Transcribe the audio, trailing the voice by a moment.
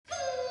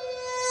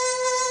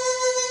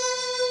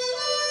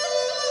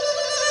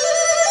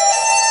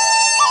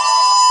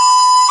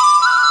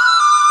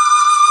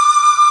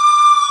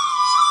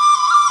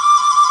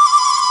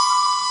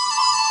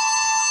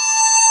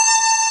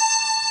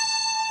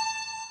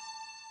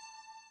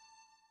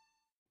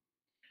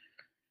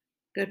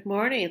Good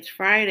morning. It's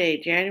Friday,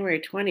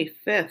 January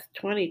 25th,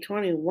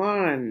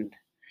 2021.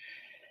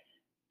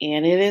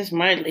 And it is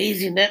my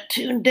lazy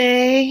Neptune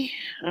day.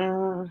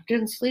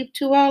 Didn't sleep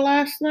too well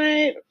last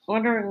night.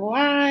 Wondering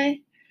why.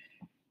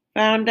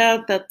 Found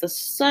out that the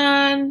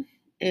sun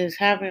is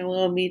having a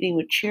little meeting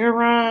with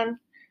Chiron,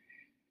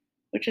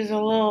 which is a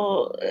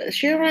little.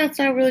 Chiron's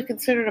not really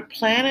considered a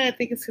planet. I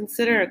think it's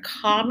considered a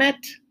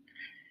comet.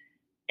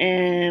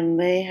 And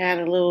they had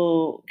a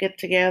little get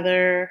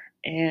together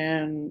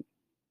and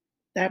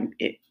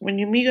when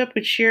you meet up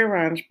with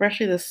Chiron,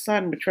 especially the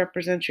sun, which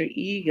represents your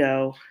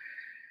ego,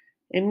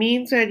 it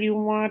means that you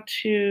want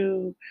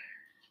to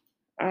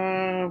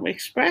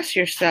express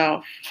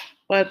yourself.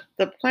 But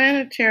the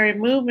planetary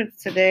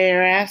movements today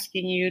are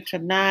asking you to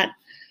not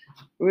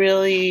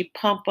really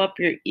pump up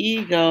your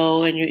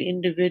ego and your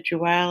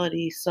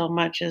individuality so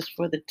much as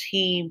for the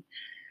team.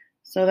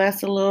 So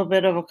that's a little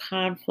bit of a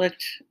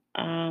conflict.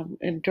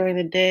 And during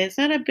the day, it's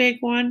not a big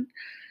one.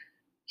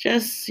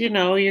 Just,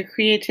 your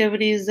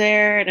creativity is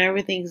there and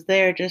everything's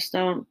there. Just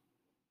don't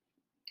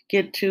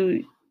get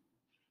too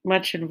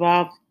much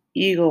involved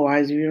ego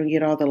wise if you don't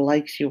get all the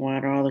likes you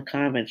want or all the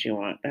comments you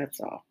want. That's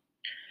all.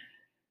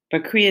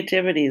 But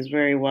creativity is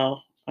very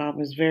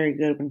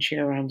good when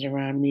Chiron's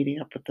around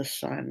meeting up with the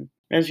sun.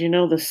 As you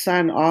know, the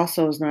sun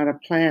also is not a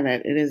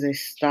planet, it is a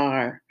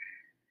star.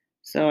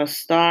 So a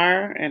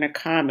star and a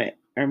comet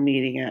are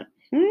meeting up.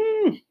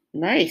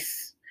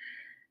 Nice.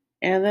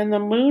 And then the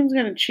moon's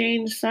going to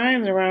change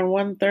signs around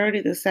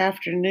 1:30 this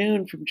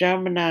afternoon from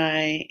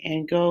Gemini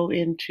and go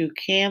into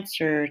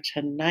Cancer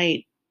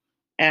tonight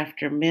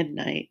after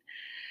midnight.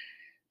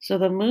 So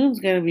the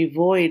moon's going to be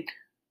void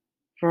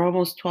for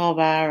almost 12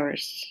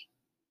 hours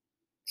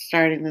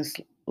starting this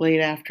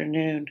late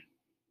afternoon.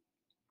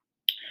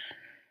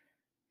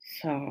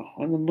 So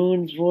when the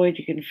moon's void,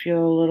 you can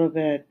feel a little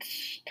bit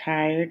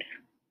tired,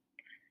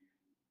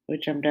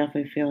 which I'm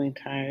definitely feeling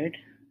tired.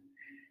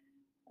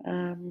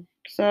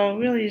 So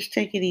really just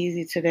take it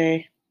easy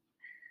today.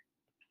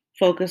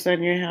 Focus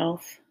on your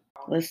health.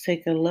 Let's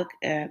take a look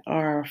at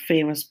our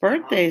famous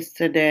birthdays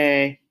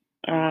today.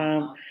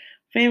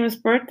 Famous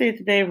birthday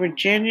today,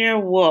 Virginia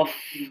Woolf.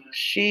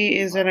 She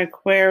is an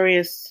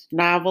Aquarius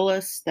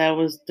novelist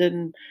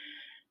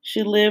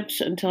she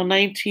lived until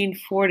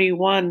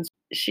 1941.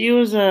 She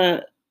was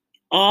a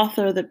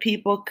author that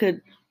people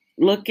could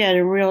look at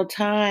in real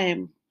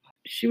time.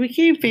 She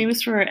became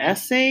famous for her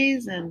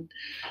essays and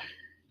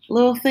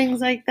little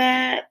things like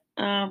that.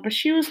 But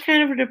she was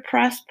kind of a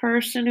depressed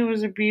person who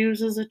was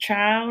abused as a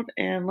child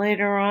and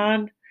later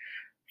on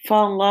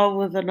fell in love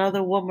with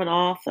another woman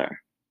author.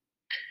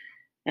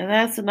 And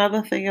that's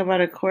another thing about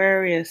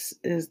Aquarius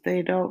is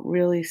they don't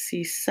really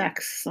see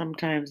sex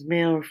sometimes,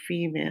 male or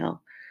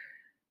female.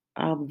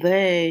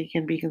 They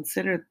can be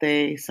considered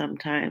they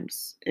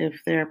sometimes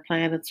if their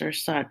planets are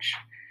such,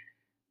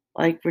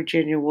 like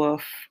Virginia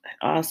Woolf,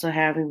 also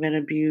having been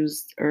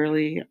abused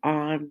early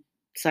on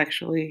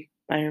sexually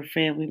by her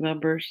family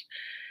members.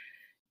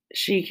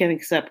 She can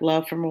accept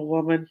love from a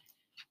woman.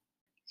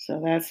 So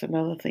that's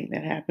another thing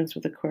that happens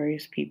with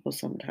Aquarius people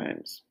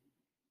sometimes.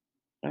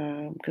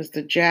 Because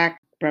the Jack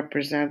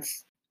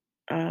represents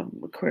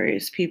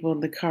Aquarius people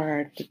in the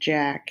card, the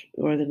Jack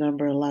or the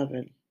number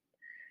 11.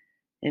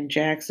 And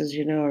Jacks, as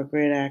you know, are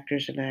great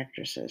actors and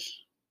actresses.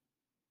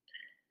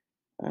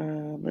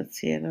 Let's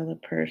see, another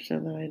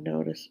person that I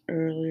noticed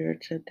earlier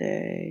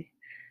today.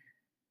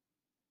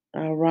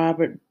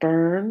 Robert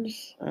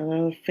Burns,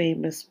 another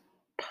famous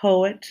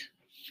poet,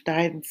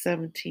 died in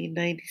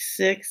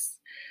 1796.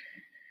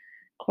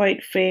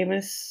 Quite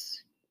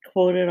famous,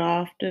 quoted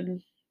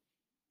often.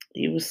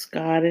 He was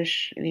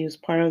Scottish and he was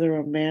part of the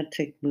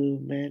Romantic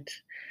movement.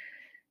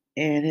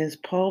 And his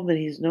poem that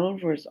he's known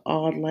for is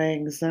Auld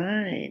Lang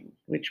Syne,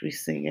 which we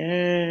sing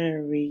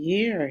every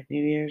year,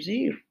 New Year's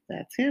Eve.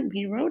 That's him,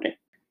 he wrote it.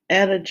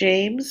 Etta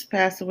James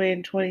passed away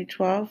in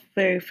 2012,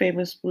 very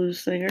famous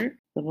blues singer.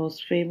 The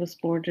most famous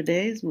born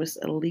today is Miss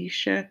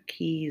Alicia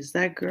Keys.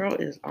 That girl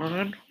is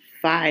on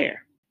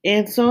fire.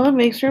 And so that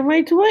makes her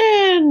my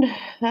twin.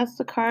 That's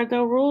the card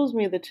that rules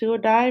me, the two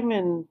of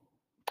diamond.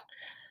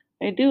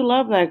 I do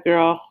love that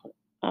girl.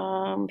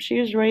 She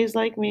was raised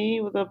like me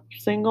with a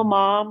single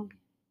mom.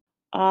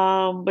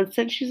 But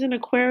since she's in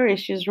Aquarius,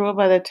 she's ruled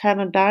by the Ten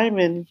of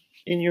Diamond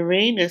in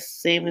Uranus,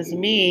 same as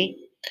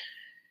me.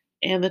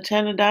 And the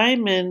Ten of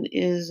Diamond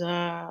is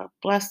a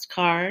blessed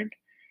card.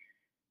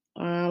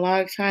 A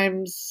lot of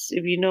times,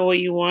 if you know what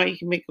you want, you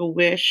can make a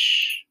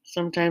wish.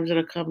 Sometimes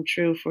it'll come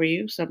true for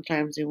you,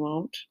 sometimes it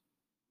won't.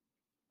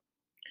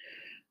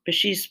 But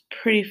she's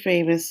pretty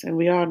famous, and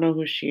we all know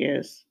who she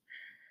is.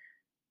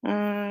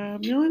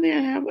 The only thing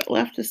I have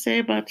left to say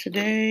about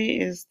today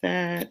is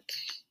that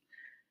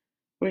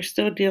we're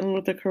still dealing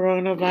with the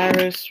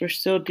coronavirus. We're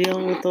still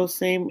dealing with those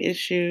same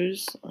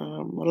issues. A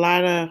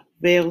lot of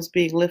veils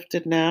being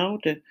lifted now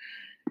to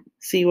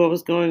see what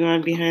was going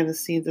on behind the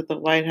scenes at the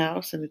White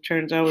House, and it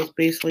turns out it was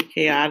basically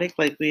chaotic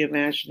like we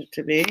imagined it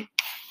to be.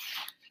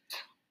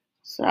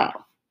 So,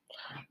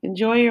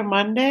 enjoy your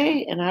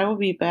Monday, and I will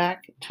be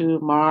back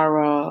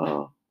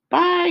tomorrow.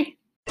 Bye.